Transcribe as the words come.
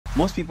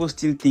Most people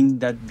still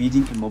think that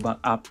building a mobile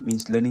app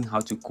means learning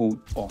how to code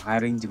or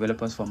hiring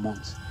developers for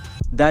months.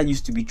 That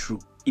used to be true.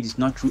 It is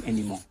not true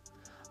anymore.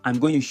 I'm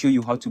going to show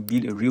you how to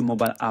build a real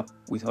mobile app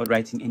without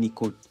writing any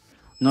code.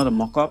 Not a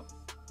mock-up,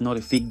 not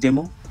a fake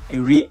demo, a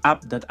real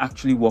app that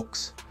actually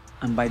works.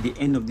 And by the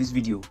end of this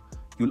video,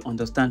 you'll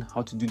understand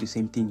how to do the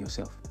same thing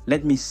yourself.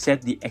 Let me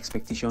set the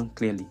expectation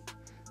clearly.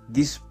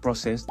 This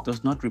process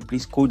does not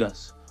replace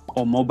coders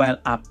or mobile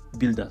app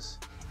builders.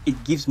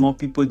 It gives more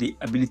people the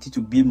ability to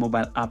build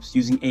mobile apps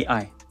using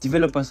AI.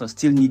 Developers are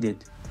still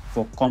needed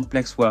for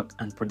complex work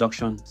and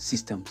production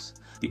systems.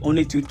 The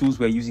only two tools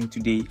we're using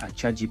today are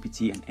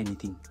ChatGPT and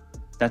Anything.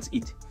 That's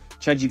it.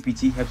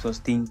 ChatGPT helps us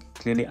think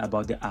clearly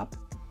about the app.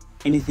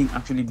 Anything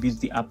actually builds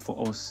the app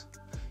for us.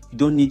 You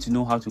don't need to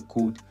know how to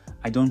code.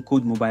 I don't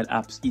code mobile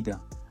apps either.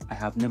 I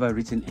have never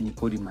written any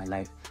code in my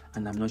life,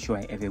 and I'm not sure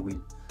I ever will.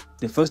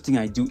 The first thing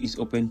I do is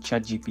open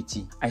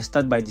ChatGPT. I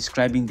start by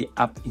describing the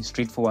app in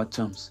straightforward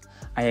terms.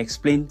 I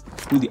explain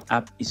who the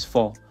app is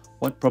for,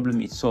 what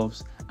problem it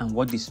solves, and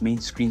what its main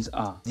screens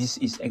are. This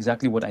is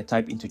exactly what I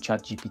type into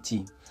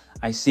ChatGPT.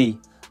 I say,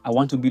 I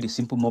want to build a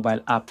simple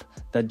mobile app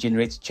that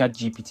generates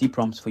ChatGPT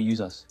prompts for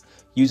users.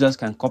 Users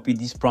can copy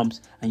these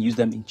prompts and use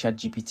them in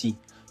ChatGPT.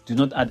 Do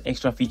not add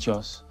extra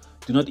features.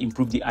 Do not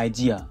improve the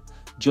idea.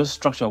 Just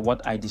structure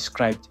what I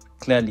described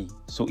clearly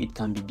so it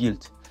can be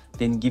built.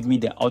 Then give me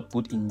the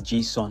output in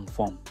JSON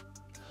form.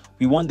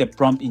 We want the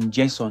prompt in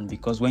JSON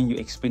because when you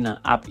explain an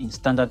app in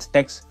standard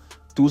text,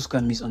 tools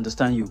can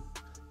misunderstand you.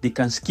 They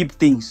can skip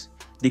things.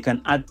 They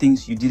can add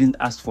things you didn't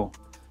ask for.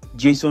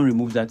 JSON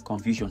removes that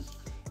confusion.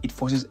 It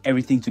forces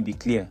everything to be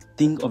clear.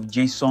 Think of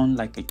JSON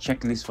like a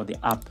checklist for the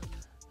app.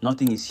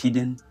 Nothing is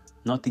hidden,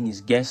 nothing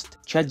is guessed.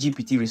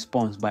 ChatGPT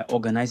responds by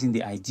organizing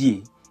the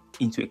idea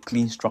into a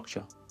clean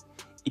structure.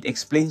 It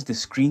explains the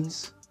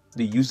screens,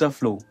 the user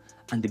flow,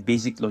 and the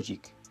basic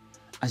logic.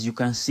 As you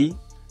can see,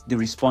 the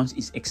response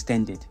is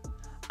extended.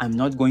 I'm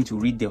not going to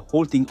read the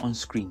whole thing on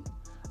screen.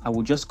 I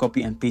will just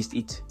copy and paste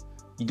it.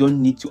 You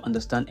don't need to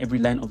understand every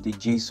line of the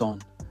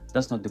JSON.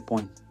 That's not the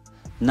point.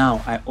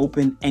 Now I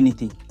open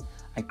Anything.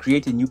 I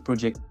create a new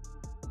project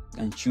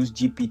and choose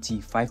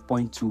GPT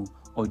 5.2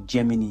 or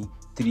Gemini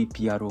 3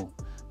 Pro.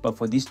 But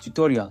for this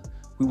tutorial,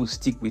 we will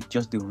stick with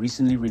just the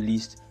recently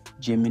released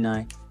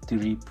Gemini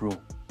 3 Pro.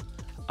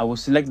 I will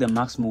select the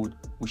Max mode,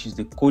 which is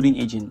the coding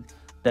agent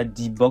that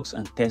debugs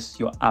and tests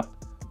your app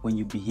when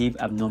you behave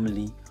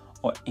abnormally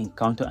or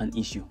encounter an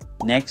issue.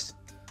 Next,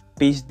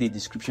 paste the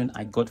description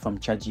I got from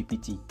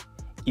ChatGPT.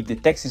 If the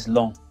text is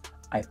long,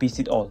 I paste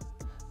it all.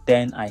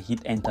 Then I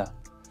hit enter.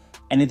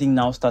 Anything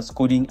now starts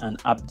coding an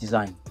app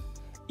design.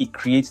 It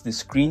creates the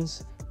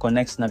screens,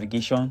 connects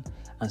navigation,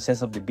 and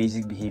sets up the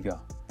basic behavior.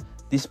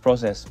 This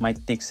process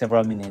might take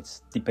several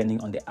minutes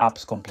depending on the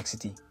app's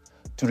complexity.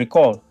 To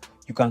recall,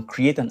 you can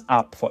create an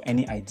app for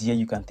any idea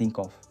you can think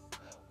of.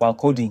 While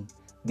coding,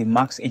 the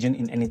Max agent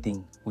in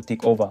Anything will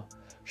take over,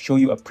 show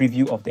you a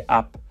preview of the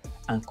app,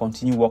 and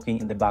continue working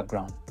in the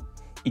background.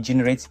 It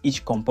generates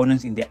each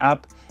component in the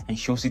app and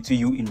shows it to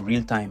you in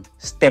real time,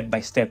 step by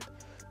step.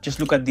 Just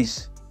look at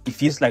this. It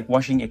feels like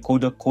watching a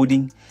coder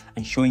coding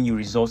and showing you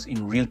results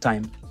in real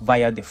time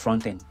via the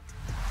front end.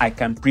 I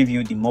can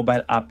preview the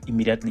mobile app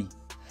immediately.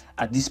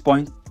 At this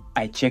point,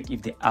 I check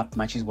if the app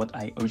matches what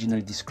I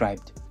originally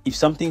described. If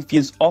something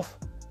feels off,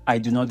 I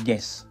do not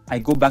guess. I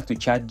go back to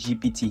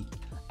ChatGPT,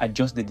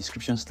 adjust the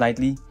description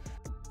slightly,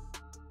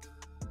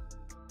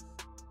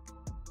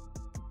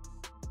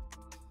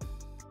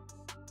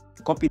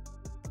 copy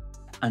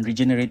and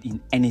regenerate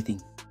in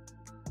Anything.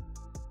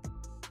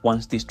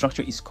 Once the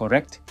structure is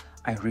correct,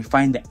 I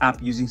refine the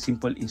app using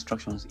simple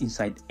instructions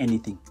inside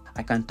Anything.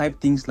 I can type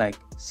things like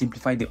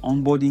simplify the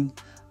onboarding,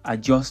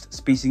 adjust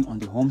spacing on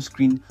the home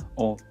screen,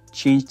 or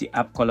change the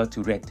app color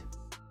to red.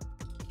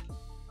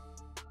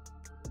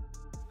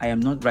 I am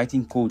not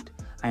writing code.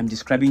 I am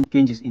describing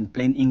changes in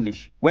plain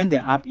English. When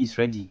the app is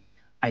ready,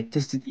 I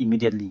test it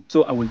immediately.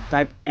 So I will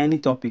type any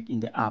topic in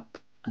the app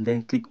and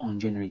then click on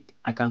generate.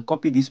 I can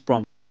copy this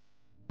prompt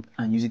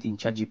and use it in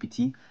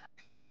ChatGPT.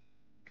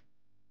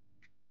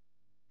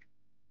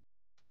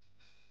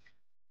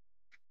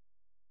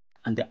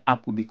 And the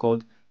app will be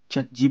called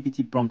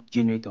ChatGPT Prompt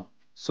Generator.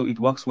 So it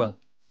works well.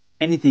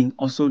 Anything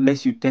also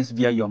lets you test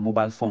via your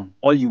mobile phone.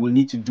 All you will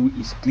need to do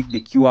is click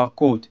the QR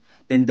code,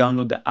 then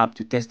download the app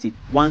to test it.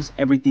 Once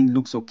everything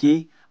looks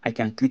okay, I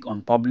can click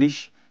on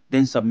publish,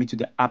 then submit to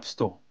the App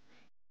Store.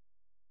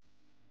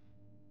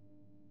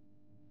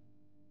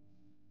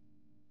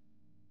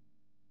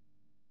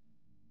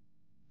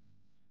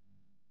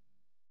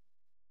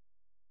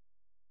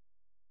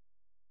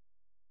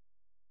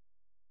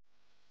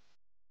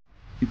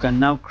 You can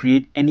now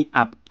create any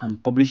app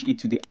and publish it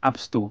to the App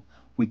Store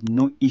with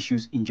no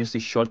issues in just a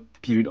short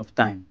period of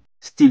time.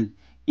 Still,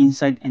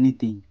 inside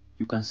Anything,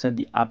 you can set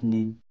the app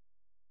name,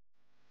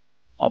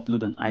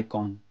 upload an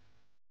icon,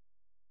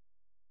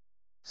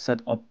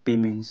 set up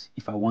payments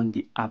if I want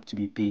the app to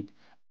be paid,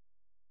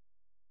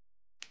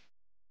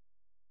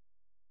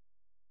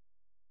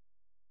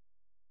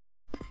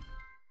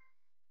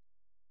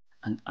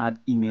 and add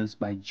emails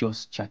by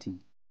just chatting.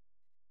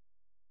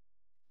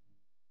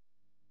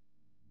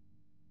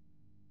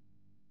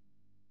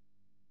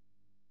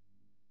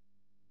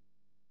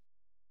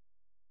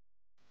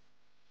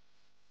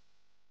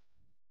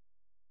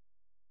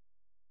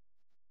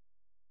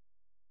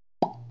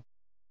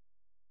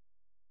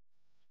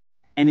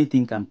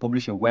 Anything can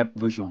publish a web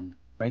version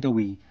right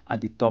away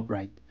at the top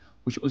right,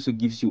 which also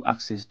gives you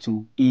access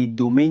to a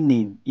domain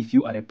name if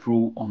you are a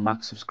Pro or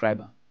Max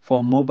subscriber.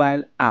 For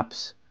mobile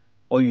apps,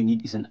 all you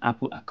need is an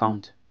Apple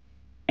account.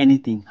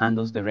 Anything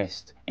handles the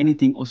rest.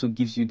 Anything also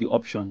gives you the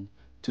option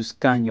to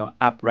scan your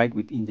app right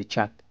within the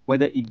chat,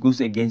 whether it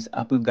goes against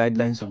Apple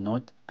guidelines or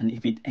not, and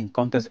if it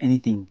encounters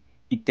anything,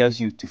 it tells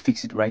you to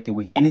fix it right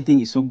away. Anything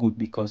is so good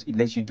because it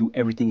lets you do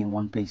everything in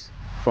one place,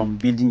 from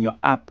building your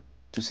app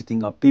to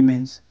setting up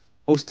payments,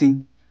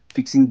 hosting,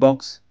 fixing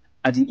bugs,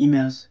 adding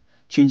emails,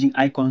 changing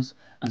icons,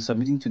 and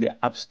submitting to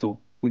the App Store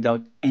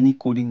without any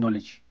coding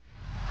knowledge.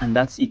 And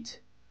that's it.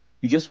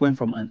 You just went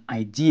from an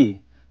idea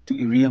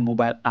to a real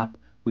mobile app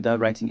without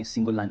writing a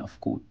single line of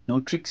code. No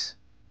tricks,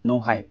 no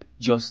hype,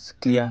 just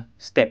clear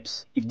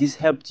steps. If this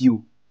helped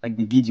you, like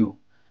the video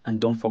and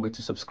don't forget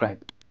to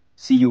subscribe.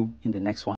 See you in the next one.